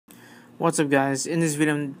What's up, guys? In this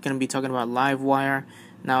video I'm going to be talking about LiveWire.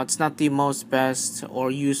 Now, it's not the most best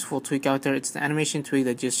or useful tweak out there. It's the animation tweak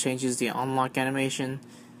that just changes the unlock animation.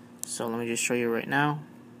 So let me just show you right now.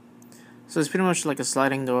 So it's pretty much like a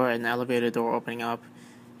sliding door, an elevator door opening up.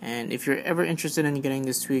 And if you're ever interested in getting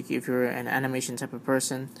this tweak, if you're an animation type of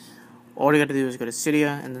person, all you got to do is go to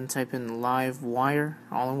Cydia and then type in LiveWire,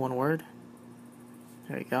 all in one word.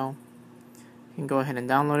 There you go. You can go ahead and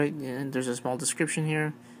download it, and there's a small description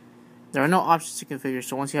here. There are no options to configure,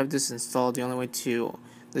 so once you have this installed, the only way to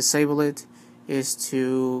disable it is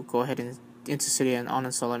to go ahead and into Cydia and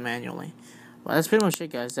uninstall it manually. Well, that's pretty much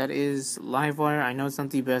it, guys. That is LiveWire. I know it's not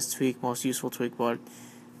the best tweak, most useful tweak, but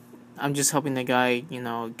I'm just helping the guy,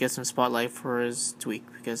 get some spotlight for his tweak,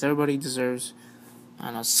 because everybody deserves,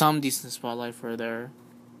 some decent spotlight for their,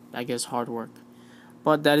 hard work.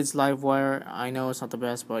 But that is LiveWire. I know it's not the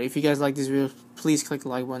best, but if you guys like this video, please click the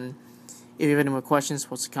like button. If you have any more questions,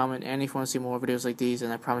 post a comment, and if you want to see more videos like these,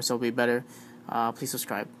 and I promise they'll be better, please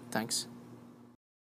subscribe. Thanks.